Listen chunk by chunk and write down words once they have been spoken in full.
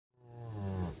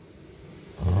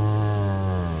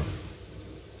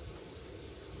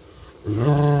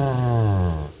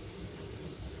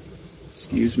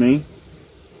Excuse me.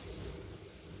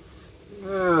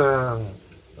 Are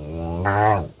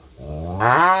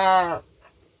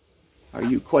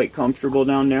you quite comfortable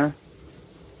down there?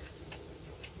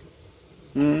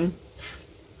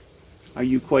 Are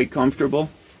you quite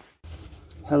comfortable?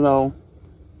 Hello.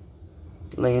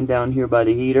 Laying down here by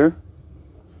the heater.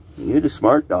 You're the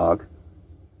smart dog.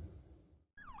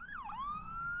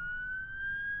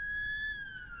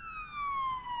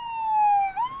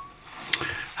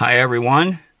 Hi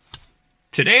everyone.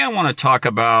 Today I want to talk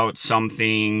about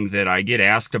something that I get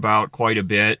asked about quite a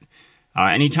bit.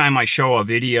 Anytime I show a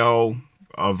video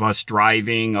of us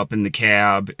driving up in the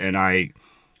cab and I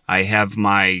have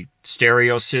my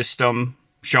stereo system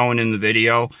shown in the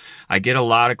video, I get a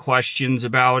lot of questions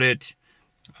about it.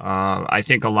 I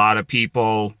think a lot of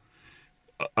people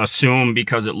assume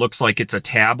because it looks like it's a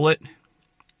tablet,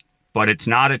 but it's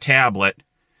not a tablet.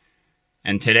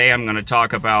 And today I'm going to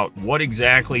talk about what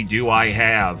exactly do I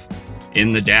have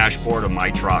in the dashboard of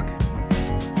my truck.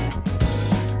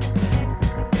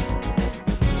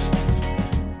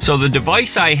 So the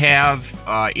device I have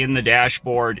in the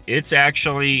dashboard, it's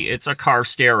a car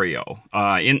stereo.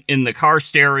 In the car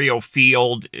stereo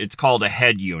field, it's called a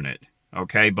head unit.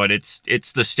 Okay, but it's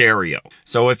the stereo.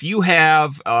 So if you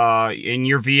have in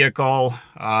your vehicle,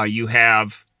 you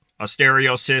have a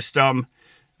stereo system,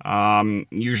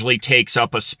 usually takes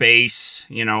up a space,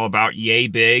 you know, about yay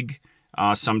big,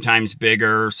 sometimes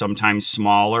bigger, sometimes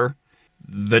smaller.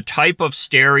 The type of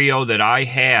stereo that I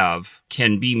have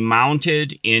can be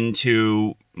mounted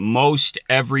into most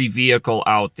every vehicle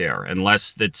out there,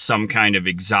 unless it's some kind of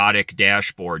exotic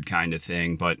dashboard kind of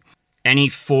thing. But any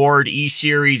Ford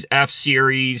E-Series,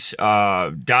 F-Series,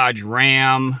 Dodge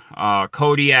Ram,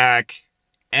 Kodiak,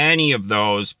 any of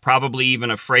those, probably even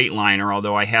a Freightliner,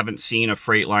 although I haven't seen a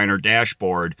Freightliner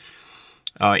dashboard.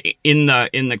 In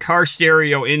the car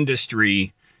stereo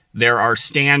industry, there are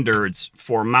standards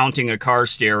for mounting a car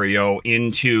stereo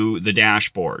into the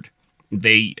dashboard.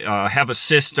 They have a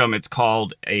system, it's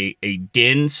called a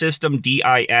DIN system,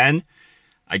 D-I-N.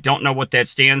 I don't know what that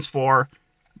stands for,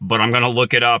 but I'm going to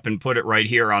look it up and put it right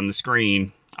here on the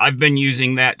screen. I've been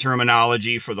using that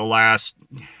terminology for the last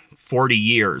 40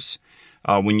 years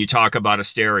when you talk about a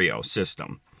stereo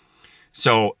system.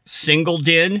 So single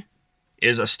DIN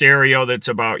is a stereo that's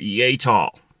about yay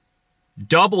tall.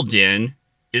 Double DIN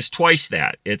is twice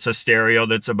that. It's a stereo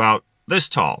that's about this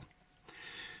tall.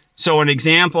 So an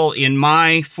example, in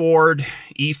my Ford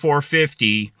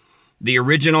E450, the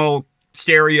original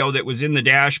stereo that was in the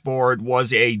dashboard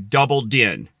was a double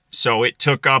DIN. So it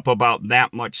took up about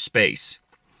that much space.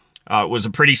 It was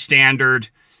a pretty standard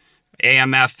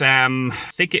AM, FM. I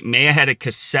think it may have had a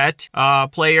cassette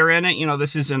player in it. You know,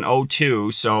 this is an '02,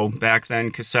 so back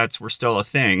then cassettes were still a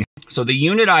thing. So the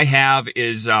unit I have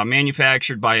is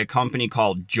manufactured by a company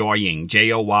called Joying,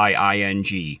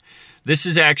 J-O-Y-I-N-G. This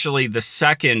is actually the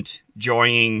second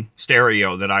Joying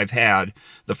stereo that I've had.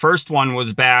 The first one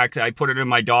was back, I put it in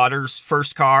my daughter's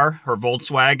first car, her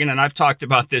Volkswagen, and I've talked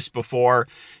about this before.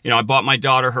 You know, I bought my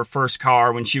daughter her first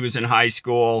car when she was in high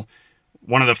school.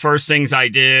 One of the first things I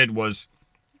did was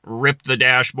rip the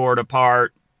dashboard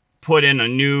apart, put in a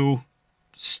new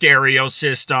stereo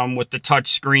system with the touch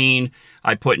screen.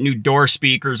 I put new door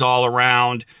speakers all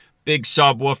around, big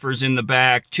subwoofers in the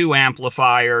back, 2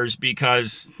 amplifiers,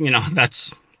 because, you know,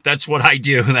 that's what I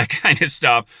do, that kind of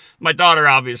stuff. My daughter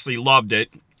obviously loved it.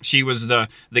 She was the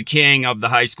king of the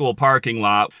high school parking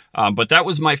lot. But that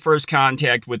was my first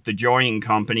contact with the Joying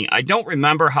company. I don't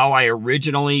remember how I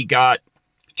originally got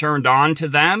turned on to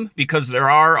them, because there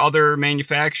are other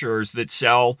manufacturers that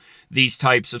sell these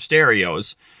types of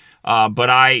stereos. But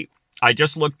I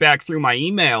just looked back through my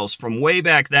emails from way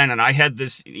back then, and I had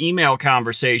this email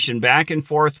conversation back and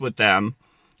forth with them,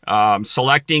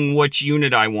 selecting which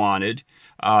unit I wanted.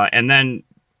 And then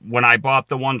when I bought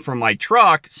the one for my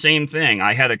truck, same thing.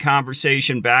 I had a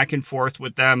conversation back and forth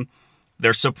with them.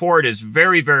 Their support is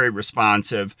very, very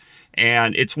responsive.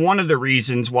 And it's one of the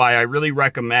reasons why I really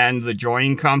recommend the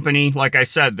Joying company. Like I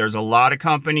said, there's a lot of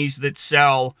companies that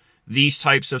sell these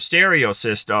types of stereo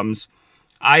systems.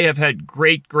 I have had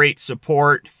great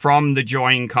support from the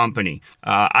Joying company.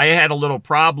 I had a little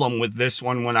problem with this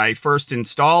one when I first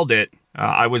installed it.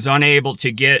 I was unable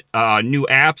to get new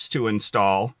apps to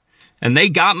install. And they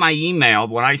got my email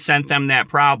when I sent them that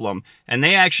problem. And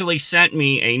they actually sent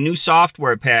me a new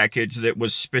software package that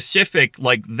was specific.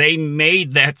 Like, they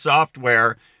made that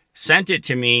software, sent it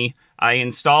to me. I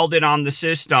installed it on the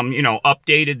system, you know,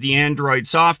 updated the Android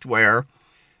software.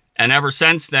 And ever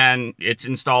since then, it's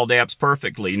installed apps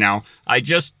perfectly. Now, I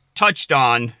just touched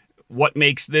on what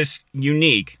makes this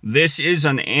unique, this is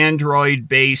an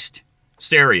Android-based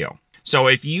stereo. So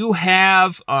if you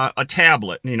have a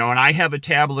tablet, you know, and I have a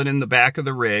tablet in the back of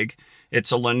the rig,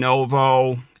 it's a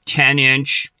Lenovo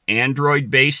 10-inch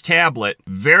Android-based tablet,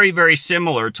 very, very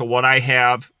similar to what I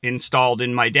have installed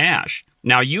in my dash.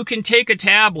 Now, you can take a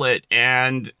tablet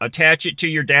and attach it to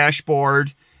your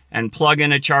dashboard and plug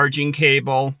in a charging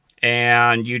cable,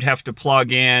 and you'd have to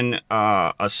plug in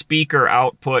a speaker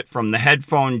output from the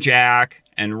headphone jack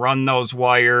and run those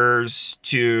wires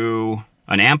to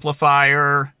an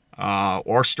amplifier,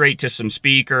 or straight to some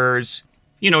speakers.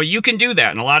 You know, you can do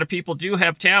that, and a lot of people do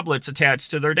have tablets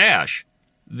attached to their dash.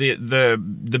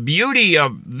 The beauty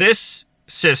of this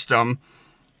system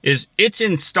is it's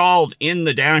installed in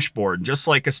the dashboard, just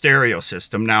like a stereo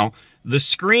system. Now, the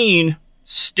screen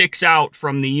sticks out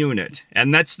from the unit,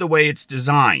 and that's the way it's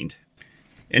designed.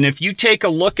 And if you take a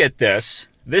look at this,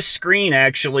 this screen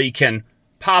actually can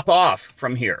pop off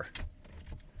from here.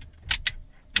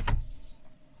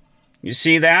 You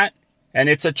see that? And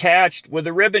it's attached with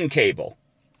a ribbon cable.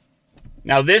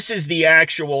 Now, this is the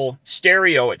actual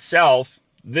stereo itself.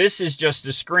 This is just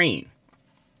a screen.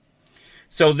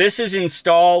 So this is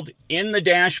installed in the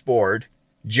dashboard,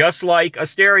 just like a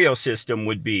stereo system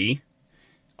would be.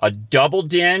 A double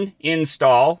DIN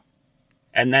install,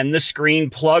 and then the screen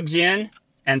plugs in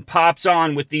and pops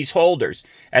on with these holders.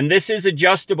 And this is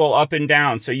adjustable up and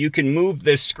down, so you can move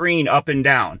this screen up and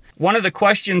down. One of the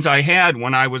questions I had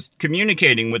when I was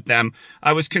communicating with them,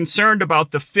 I was concerned about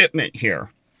the fitment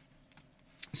here.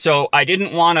 So I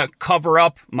didn't want to cover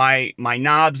up my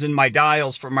knobs and my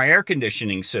dials for my air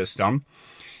conditioning system.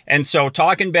 And so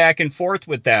talking back and forth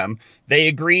with them, they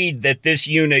agreed that this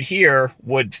unit here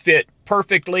would fit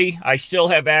perfectly. I still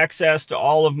have access to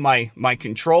all of my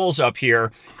controls up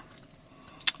here.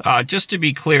 Just to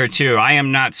be clear too, I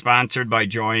am not sponsored by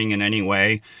Joying in any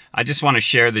way. I just want to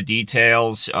share the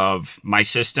details of my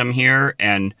system here,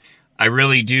 and I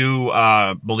really do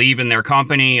believe in their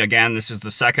company. Again, this is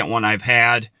the second one I've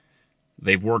had.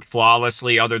 They've worked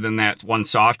flawlessly other than that one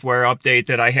software update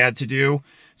that I had to do.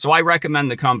 So I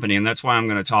recommend the company, and that's why I'm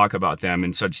going to talk about them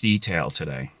in such detail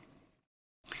today.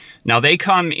 Now, they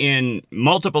come in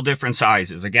multiple different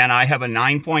sizes. Again, I have a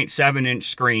 9.7-inch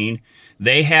screen.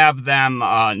 They have them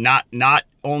not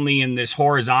only in this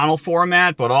horizontal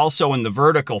format, but also in the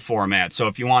vertical format. So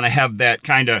if you want to have that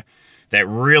that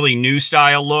really new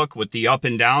style look with the up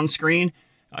and down screen,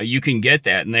 you can get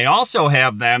that. And they also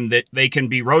have them that they can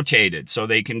be rotated, so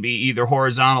they can be either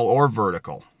horizontal or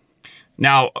vertical.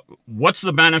 Now, what's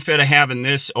the benefit of having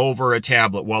this over a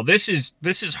tablet? Well, this is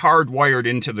hardwired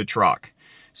into the truck.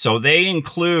 So they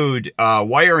include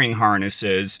wiring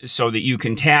harnesses so that you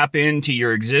can tap into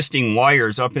your existing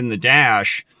wires up in the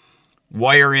dash,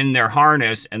 wire in their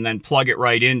harness, and then plug it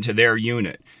right into their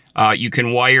unit. You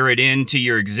can wire it into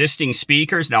your existing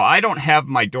speakers. Now, I don't have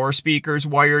my door speakers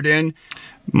wired in.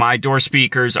 My door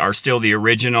speakers are still the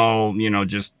original, you know,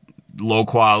 just low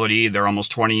quality. They're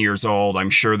almost 20 years old. I'm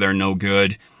sure they're no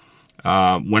good.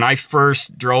 When I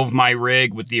first drove my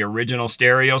rig with the original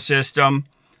stereo system,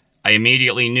 I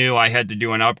immediately knew I had to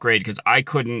do an upgrade because I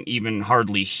couldn't even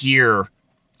hardly hear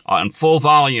on full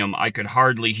volume. I could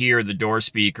hardly hear the door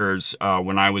speakers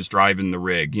when I was driving the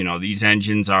rig. You know, these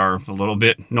engines are a little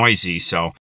bit noisy,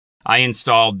 so I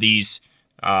installed these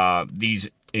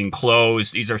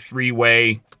enclosed. These are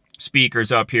three-way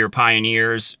speakers up here,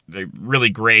 Pioneers. They're really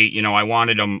great. You know, I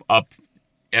wanted them up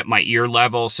at my ear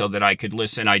level so that I could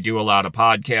listen. I do a lot of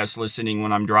podcast listening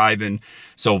when I'm driving.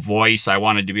 So voice, I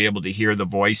wanted to be able to hear the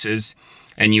voices.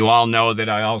 And you all know that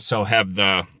I also have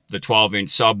the 12-inch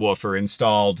subwoofer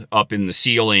installed up in the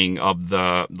ceiling of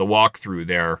the walkthrough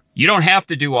there. You don't have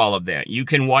to do all of that. You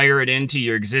can wire it into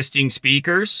your existing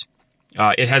speakers.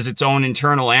 It has its own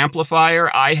internal amplifier.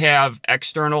 I have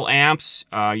external amps.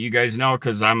 You guys know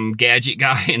because I'm a gadget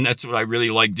guy and that's what I really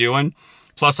like doing.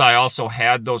 Plus, I also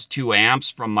had those 2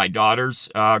 amps from my daughter's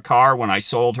car. When I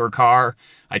sold her car,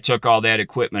 I took all that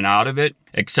equipment out of it,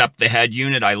 except the head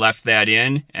unit. I left that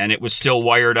in, and it was still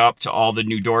wired up to all the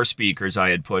new door speakers I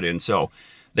had put in. So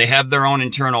they have their own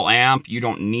internal amp. You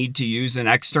don't need to use an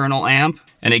external amp.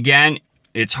 And again,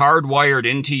 it's hardwired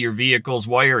into your vehicle's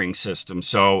wiring system.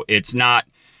 So it's not,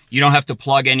 you don't have to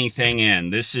plug anything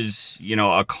in. This is, you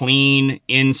know, a clean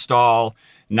install.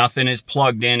 Nothing is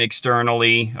plugged in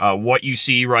externally. What you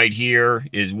see right here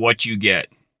is what you get.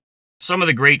 Some of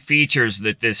the great features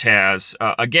that this has,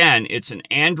 again, it's an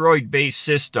Android-based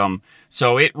system,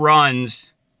 so it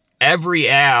runs every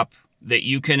app that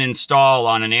you can install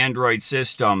on an Android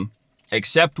system,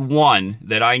 except one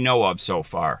that I know of so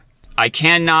far. I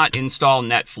cannot install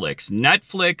Netflix.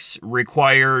 Netflix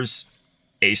requires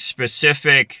a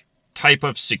specific type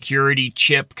of security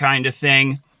chip kind of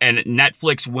thing, and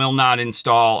Netflix will not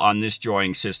install on this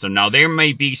joying system. Now, there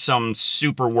may be some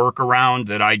super workaround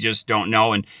that I just don't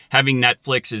know, and having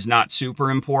Netflix is not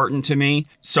super important to me.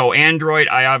 So Android,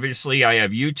 I have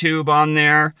YouTube on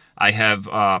there. I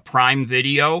have Prime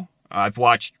Video. I've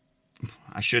watched,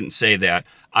 I shouldn't say that.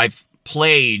 I've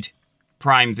played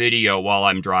Prime Video while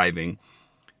I'm driving.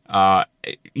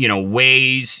 You know,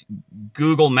 Waze,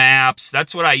 Google Maps.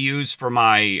 That's what I use for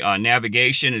my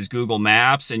navigation is Google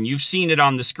Maps. And you've seen it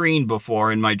on the screen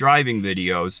before in my driving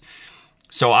videos.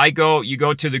 So you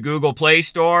go to the Google Play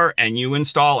Store and you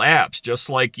install apps just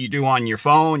like you do on your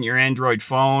phone, your Android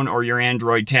phone, or your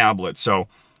Android tablet. So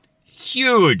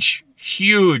huge,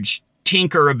 huge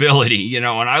tinker ability, you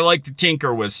know, and I like to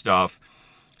tinker with stuff.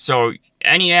 So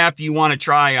any app you want to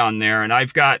try on there, and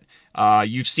I've got,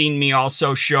 you've seen me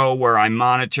also show where I'm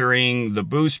monitoring the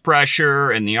boost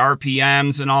pressure and the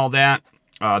RPMs and all that.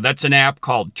 That's an app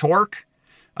called Torque.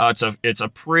 It's a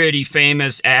pretty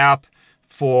famous app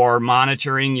for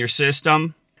monitoring your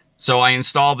system. So I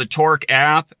install the Torque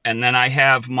app, and then I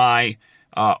have my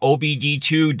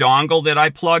OBD2 dongle that I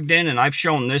plugged in, and I've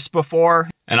shown this before.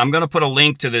 And I'm going to put a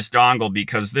link to this dongle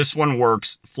because this one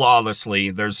works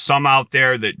flawlessly. There's some out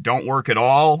there that don't work at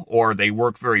all, or they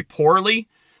work very poorly.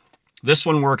 This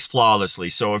one works flawlessly.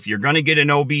 So if you're going to get an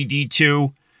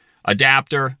OBD2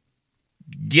 adapter,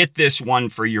 get this one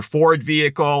for your Ford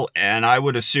vehicle, and I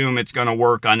would assume it's going to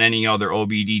work on any other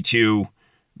OBD2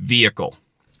 vehicle.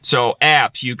 So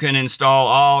apps, you can install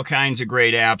all kinds of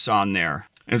great apps on there.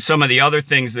 And some of the other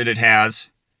things that it has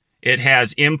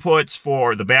inputs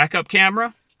for the backup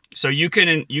camera. So you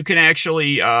can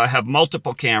actually have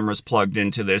multiple cameras plugged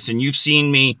into this. And you've seen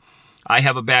me, I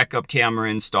have a backup camera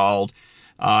installed.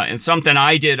 And something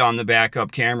I did on the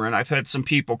backup camera, and I've had some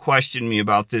people question me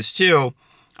about this too,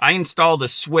 I installed a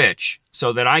switch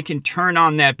so that I can turn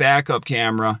on that backup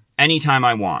camera anytime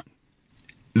I want.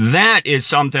 That is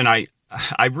something I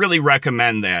really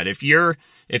recommend that. If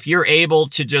you're able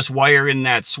to just wire in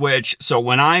that switch, so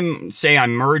when I'm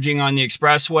merging on the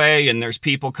expressway and there's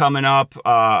people coming up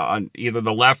on either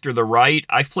the left or the right,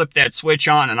 I flip that switch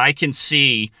on and I can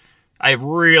see, I have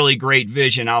really great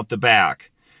vision out the back.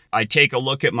 I take a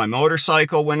look at my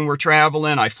motorcycle when we're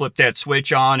traveling. I flip that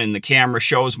switch on and the camera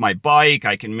shows my bike.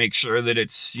 I can make sure that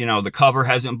it's, you know, the cover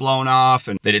hasn't blown off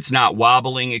and that it's not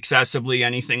wobbling excessively,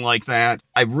 anything like that.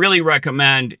 I really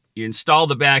recommend you install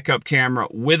the backup camera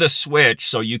with a switch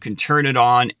so you can turn it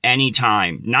on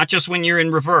anytime. Not just when you're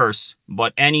in reverse,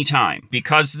 but anytime.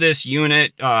 Because this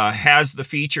unit has the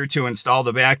feature to install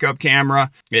the backup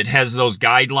camera, it has those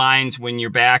guidelines when you're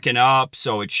backing up,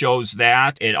 so it shows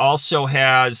that. It also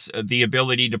has the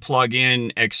ability to plug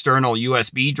in external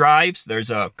USB drives.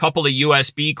 There's a couple of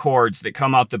USB cords that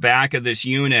come out the back of this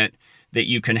unit that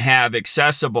you can have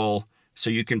accessible. So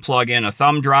you can plug in a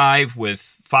thumb drive with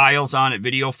files on it,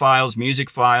 video files, music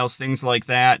files, things like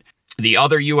that. The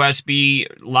other USB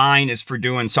line is for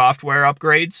doing software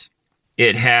upgrades.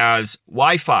 It has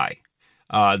Wi-Fi.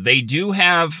 They do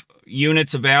have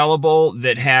units available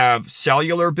that have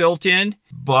cellular built in,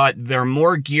 but they're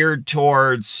more geared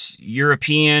towards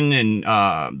European and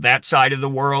that side of the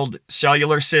world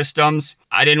cellular systems.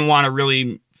 I didn't want to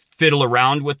really fiddle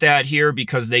around with that here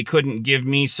because they couldn't give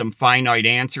me some finite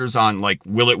answers on like,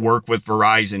 will it work with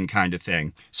Verizon kind of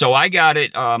thing. So I got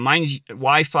it, mine's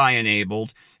Wi-Fi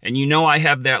enabled, and you know I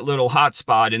have that little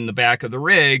hotspot in the back of the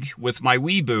rig with my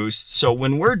Wii Boost. So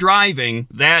when we're driving,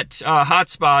 that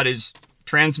hotspot is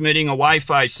transmitting a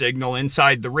Wi-Fi signal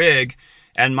inside the rig,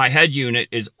 and my head unit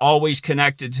is always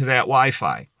connected to that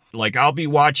Wi-Fi. Like I'll be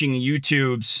watching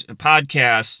YouTube's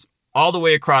podcast all the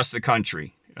way across the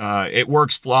country. It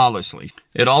works flawlessly.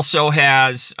 It also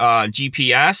has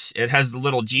GPS. It has the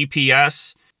little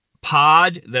GPS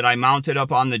pod that I mounted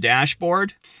up on the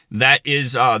dashboard. That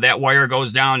is, that wire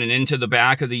goes down and into the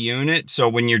back of the unit. So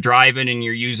when you're driving and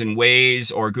you're using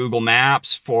Waze or Google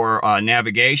Maps for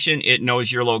navigation, it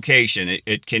knows your location.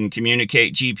 It can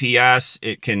communicate GPS.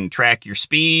 It can track your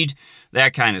speed,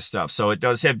 that kind of stuff. So it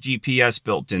does have GPS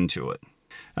built into it.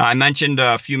 I mentioned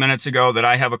a few minutes ago that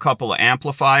I have a couple of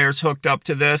amplifiers hooked up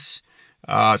to this.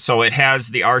 So it has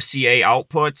the RCA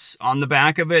outputs on the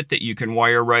back of it that you can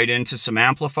wire right into some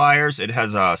amplifiers. It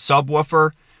has a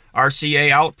subwoofer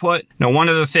RCA output. Now, one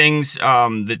of the things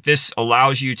that this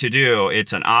allows you to do,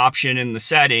 it's an option in the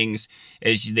settings,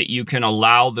 is that you can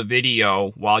allow the video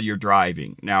while you're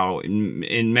driving. Now,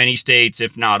 in many states,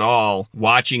 if not all,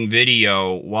 watching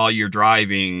video while you're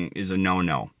driving is a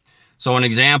no-no. So an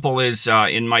example is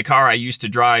in my car I used to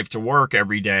drive to work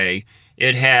every day.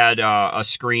 It had a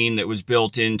screen that was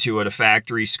built into it, a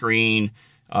factory screen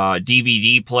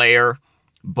DVD player,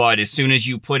 but as soon as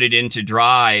you put it into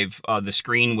drive, the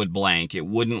screen would blank. It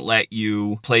wouldn't let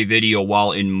you play video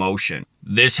while in motion.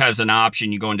 This has an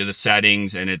option. You go into the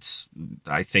settings and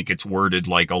I think it's worded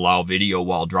like allow video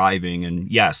while driving. And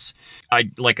yes,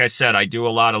 like I said, I do a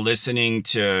lot of listening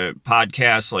to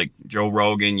podcasts like Joe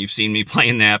Rogan. You've seen me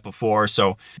playing that before.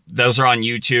 So those are on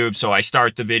YouTube. So I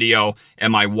start the video.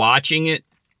 Am I watching it?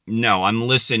 No, I'm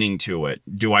listening to it.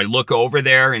 Do I look over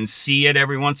there and see it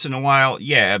every once in a while?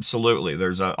 Yeah, absolutely.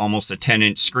 There's almost a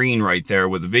 10-inch screen right there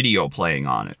with a video playing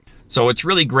on it. So it's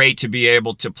really great to be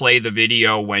able to play the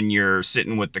video when you're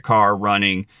sitting with the car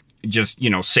running, just,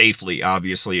 safely,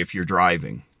 obviously, if you're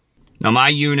driving. Now, my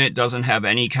unit doesn't have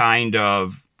any kind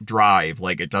of drive,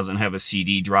 like it doesn't have a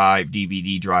CD drive,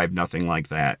 DVD drive, nothing like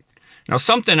that. Now,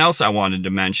 something else I wanted to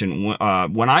mention,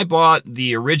 when I bought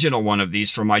the original one of these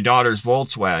for my daughter's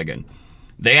Volkswagen,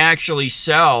 they actually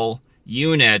sell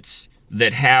units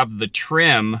that have the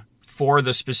trim for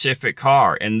the specific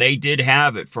car, and they did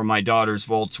have it for my daughter's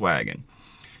Volkswagen.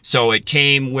 So it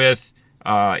came with,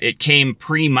 it came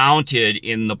pre-mounted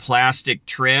in the plastic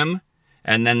trim,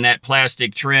 and then that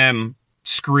plastic trim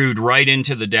screwed right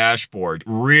into the dashboard.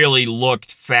 Really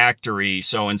looked factory.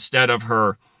 So instead of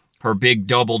her big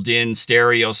double-din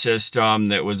stereo system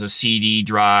that was a CD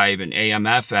drive and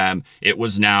AM/FM, it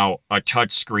was now a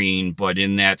touchscreen, but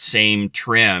in that same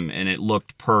trim, and it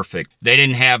looked perfect. They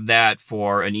didn't have that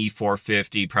for an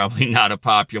E450, probably not a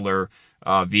popular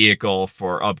vehicle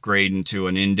for upgrading to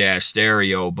an in-dash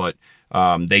stereo, but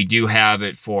they do have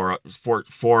it for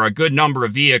a good number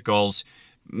of vehicles.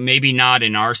 Maybe not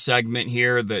in our segment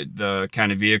here, the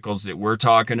kind of vehicles that we're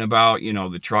talking about,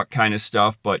 the truck kind of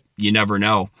stuff, but you never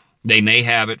know. They may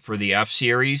have it for the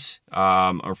F-Series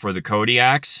or for the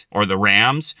Kodiaks or the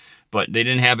Rams, but they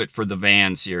didn't have it for the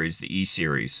van series, the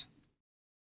E-Series.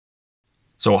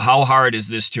 So how hard is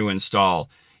this to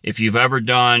install? If you've ever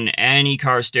done any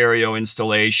car stereo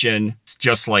installation, it's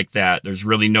just like that. There's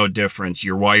really no difference.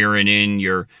 You're wiring in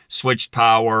your switched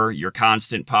power, your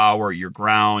constant power, your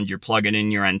ground, you're plugging in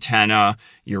your antenna,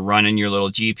 you're running your little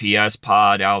GPS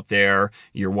pod out there,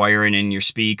 you're wiring in your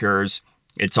speakers.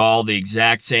 It's all the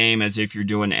exact same as if you're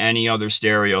doing any other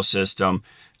stereo system.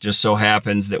 Just so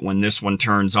happens that when this one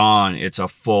turns on, it's a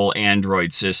full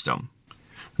Android system.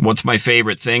 What's my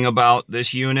favorite thing about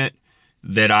this unit?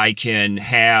 That I can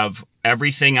have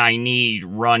everything I need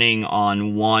running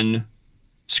on one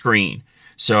screen.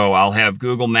 So I'll have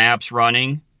Google Maps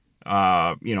running,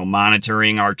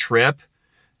 monitoring our trip.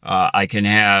 I can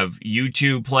have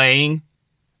YouTube playing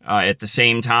at the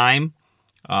same time.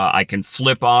 I can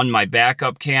flip on my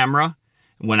backup camera.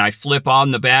 When I flip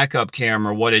on the backup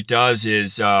camera, what it does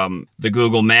is the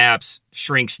Google Maps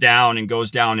shrinks down and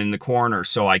goes down in the corner,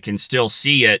 so I can still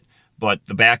see it, but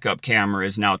the backup camera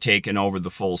is now taking over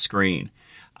the full screen.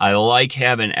 I like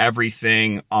having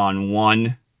everything on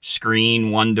one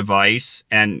screen, one device,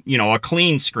 and, a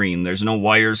clean screen. There's no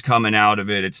wires coming out of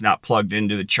it. It's not plugged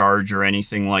into the charger or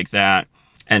anything like that.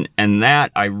 And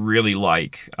that I really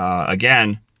like.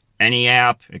 Again, any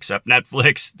app except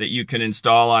Netflix that you can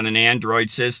install on an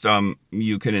Android system,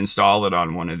 you can install it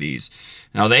on one of these.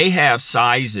 Now, they have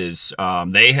sizes.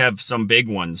 They have some big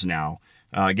ones now.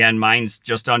 Again, mine's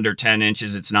just under 10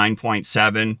 inches. It's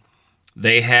 9.7.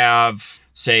 They have,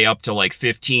 say, up to like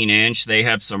 15-inch. They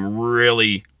have some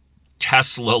really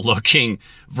Tesla-looking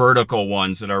vertical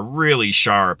ones that are really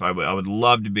sharp. I would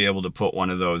love to be able to put one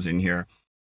of those in here.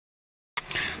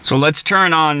 So let's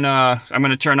turn on, I'm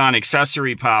going to turn on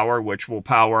accessory power, which will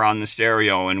power on the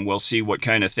stereo, and we'll see what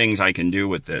kind of things I can do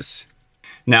with this.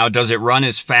 Now, does it run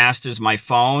as fast as my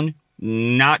phone?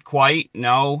 Not quite,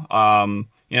 no.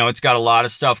 It's got a lot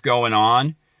of stuff going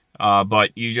on, but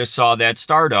you just saw that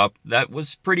startup. That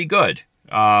was pretty good.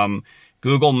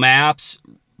 Google Maps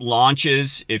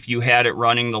launches. If you had it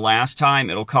running the last time,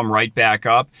 it'll come right back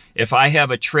up. If I have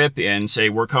a trip in, say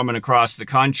we're coming across the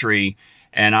country,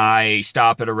 and I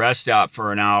stop at a rest stop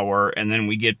for an hour, and then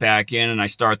we get back in and I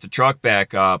start the truck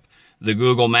back up, the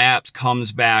Google Maps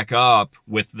comes back up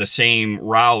with the same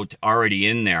route already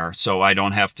in there, so I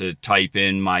don't have to type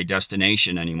in my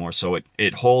destination anymore. So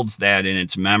it holds that in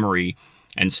its memory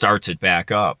and starts it back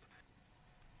up.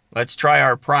 Let's try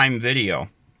our Prime Video.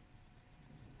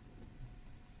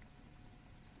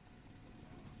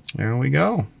 There we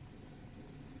go.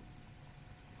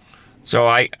 So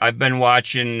I've been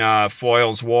watching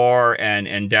Foyle's War and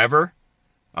Endeavor,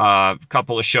 a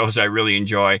couple of shows I really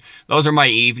enjoy. Those are my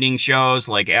evening shows,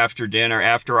 like after dinner,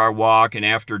 after our walk and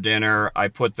after dinner. I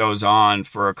put those on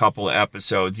for a couple of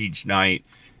episodes each night,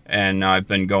 and I've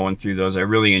been going through those. I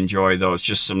really enjoy those,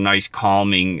 just some nice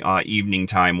calming evening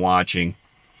time watching.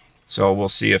 So we'll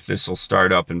see if this will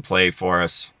start up and play for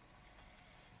us.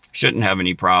 Shouldn't have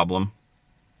any problem.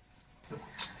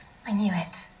 I knew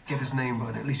it. Get his name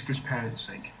right, at least for his parents'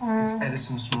 sake. It's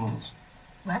Edison Smalls.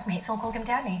 Workmates all called him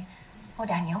Downey. Or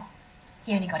Daniel.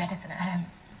 He only got Edison at home.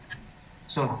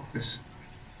 So, this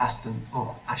Ashton,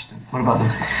 what about them?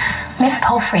 Miss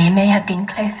Palfrey may have been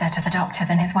closer to the doctor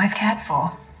than his wife cared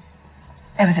for.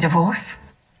 There was a divorce.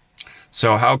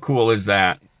 So how cool is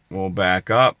that? We'll back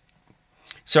up.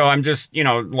 So I'm just, you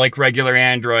know, like regular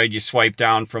Android, you swipe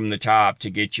down from the top to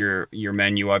get your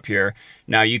menu up here.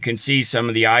 Now you can see some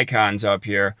of the icons up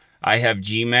here. I have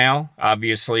Gmail.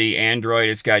 Obviously, Android,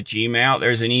 it's got Gmail.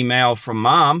 There's an email from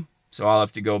Mom, so I'll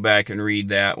have to go back and read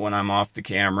that when I'm off the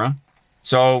camera.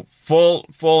 So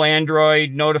full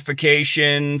Android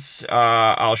notifications.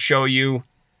 I'll show you.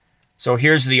 So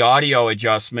here's the audio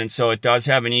adjustment. So it does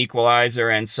have an equalizer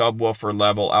and subwoofer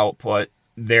level output.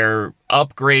 Their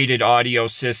upgraded audio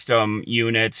system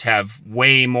units have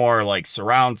way more like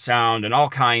surround sound and all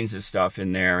kinds of stuff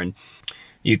in there. And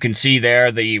you can see there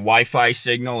the Wi-Fi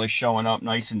signal is showing up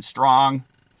nice and strong.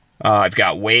 I've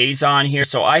got Waze on here.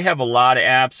 So I have a lot of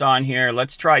apps on here.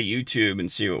 Let's try YouTube and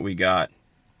see what we got.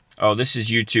 Oh, this is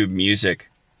YouTube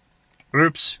Music.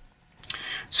 Oops.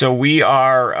 So we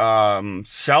are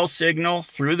cell signal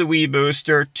through the Wii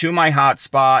Booster to my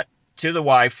hotspot, to the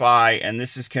Wi-Fi, and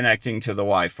this is connecting to the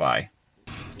Wi-Fi.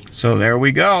 So there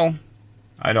we go.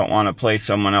 I don't want to play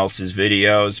someone else's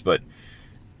videos, but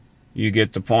you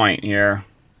get the point here.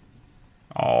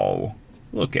 Oh,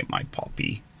 look at my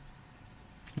puppy.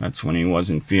 That's when he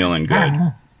wasn't feeling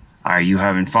good. Are you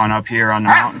having fun up here on the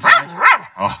mountainside?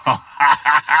 Oh,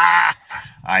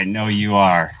 I know you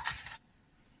are.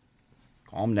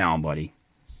 Calm down, buddy.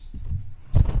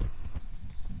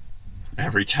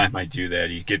 Every time I do that,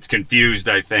 he gets confused,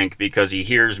 I think, because he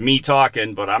hears me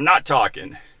talking, but I'm not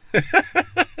talking.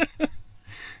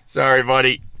 Sorry,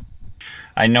 buddy.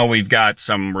 I know we've got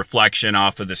some reflection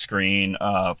off of the screen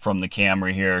from the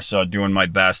camera here, so doing my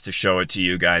best to show it to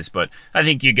you guys, but I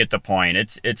think you get the point.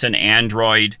 It's an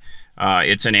Android.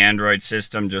 It's an Android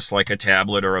system, just like a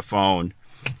tablet or a phone.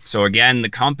 So again, the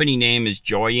company name is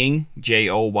Joying,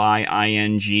 Joying,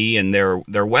 and their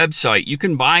website. You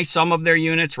can buy some of their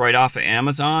units right off of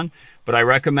Amazon, but I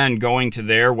recommend going to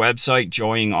their website,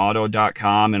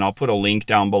 joyingauto.com, and I'll put a link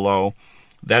down below.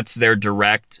 That's their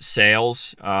direct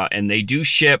sales, and they do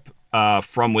ship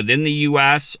from within the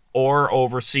U.S. or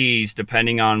overseas,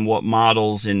 depending on what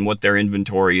models and what their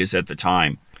inventory is at the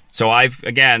time. So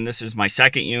again, this is my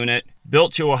second unit,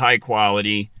 built to a high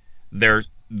quality.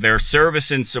 Their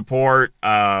service and support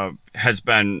has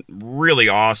been really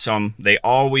awesome. They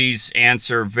always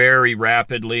answer very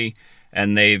rapidly,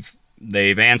 and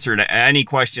they've answered any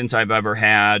questions I've ever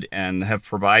had and have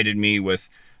provided me with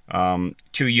 2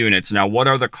 units. Now, what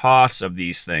are the costs of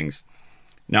these things?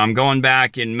 Now, I'm going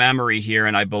back in memory here,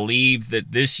 and I believe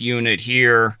that this unit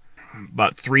here,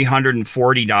 about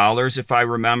 $340 if I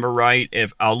remember right.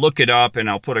 I'll look it up and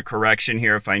I'll put a correction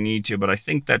here if I need to, but I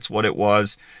think that's what it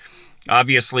was.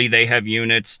 Obviously, they have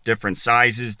units, different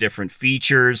sizes, different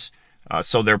features,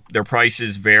 so their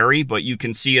prices vary, but you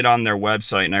can see it on their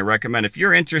website, and I recommend if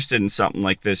you're interested in something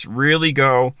like this, really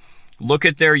go look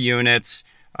at their units,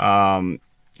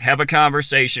 have a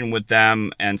conversation with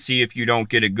them, and see if you don't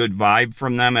get a good vibe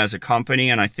from them as a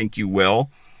company, and I think you will,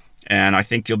 and I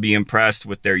think you'll be impressed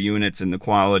with their units and the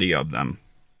quality of them.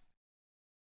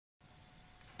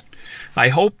 I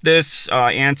hope this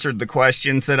answered the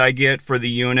questions that I get for the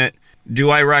unit.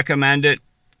 Do I recommend it?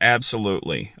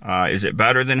 Absolutely. Is it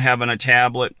better than having a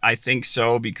tablet? I think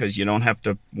so, because you don't have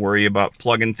to worry about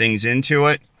plugging things into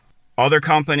it. Other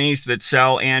companies that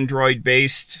sell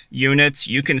Android-based units,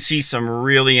 you can see some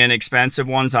really inexpensive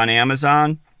ones on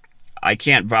Amazon. I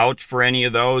can't vouch for any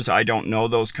of those. I don't know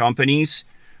those companies.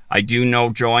 I do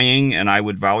know Joying, and I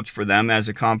would vouch for them as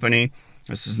a company.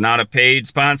 This is not a paid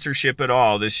sponsorship at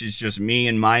all. This is just me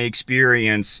and my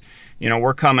experience. You know,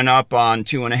 we're coming up on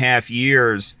 2.5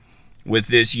 years with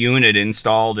this unit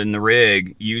installed in the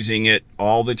rig, using it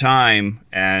all the time,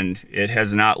 and it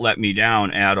has not let me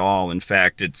down at all. In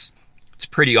fact, it's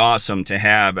pretty awesome to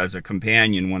have as a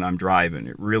companion when I'm driving.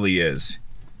 It really is.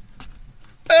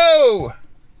 Oh!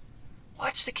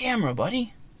 Watch the camera,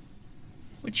 buddy.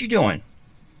 What you doing?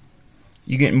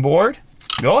 You getting bored?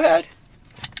 Go ahead.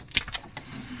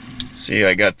 See,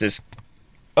 I got this.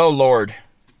 Oh, Lord.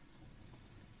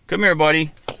 Come here,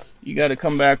 buddy. You got to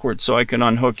come backwards so I can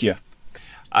unhook you.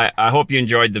 I hope you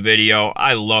enjoyed the video.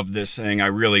 I love this thing. I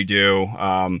really do.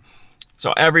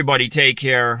 So everybody take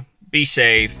care. Be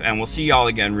safe. And we'll see y'all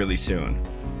again really soon.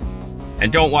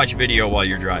 And don't watch video while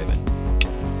you're driving.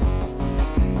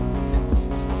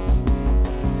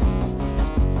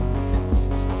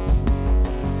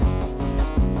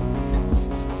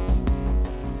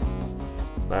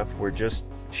 we're just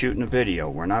shooting a video.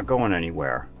 We're not going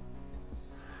anywhere.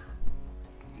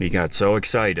 He got so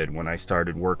excited when I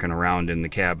started working around in the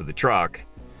cab of the truck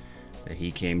that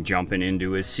he came jumping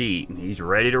into his seat, and he's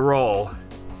ready to roll.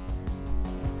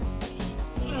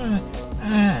 What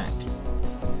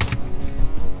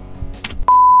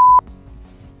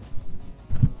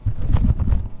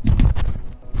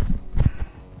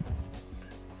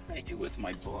did I do with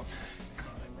my book?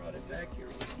 I brought it back here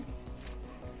with me.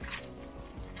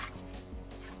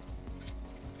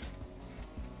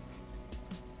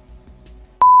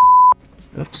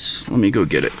 Oops, let me go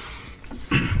get it.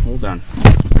 Hold on.